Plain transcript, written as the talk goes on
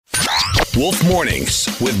Wolf Mornings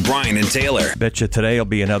with Brian and Taylor. Bet you today will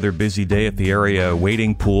be another busy day at the area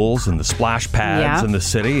wading pools and the splash pads in the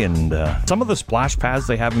city. And some of the splash pads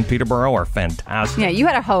they have in Peterborough are fantastic. Yeah, you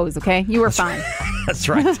had a hose, okay? You were fine. That's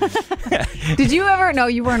right. Did you ever? No,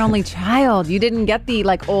 you were an only child. You didn't get the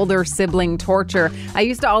older sibling torture. I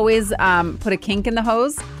used to always put a kink in the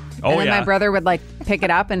hose. And then my brother would pick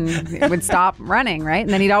it up and it would stop running, right? And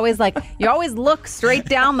then he'd always you always look straight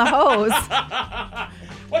down the hose.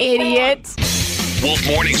 Idiot. Wolf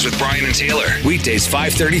Mornings with Brian and Taylor. Weekdays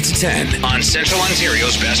 5:30 to 10 on Central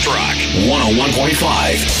Ontario's Best Rock.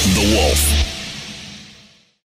 101.5 The Wolf.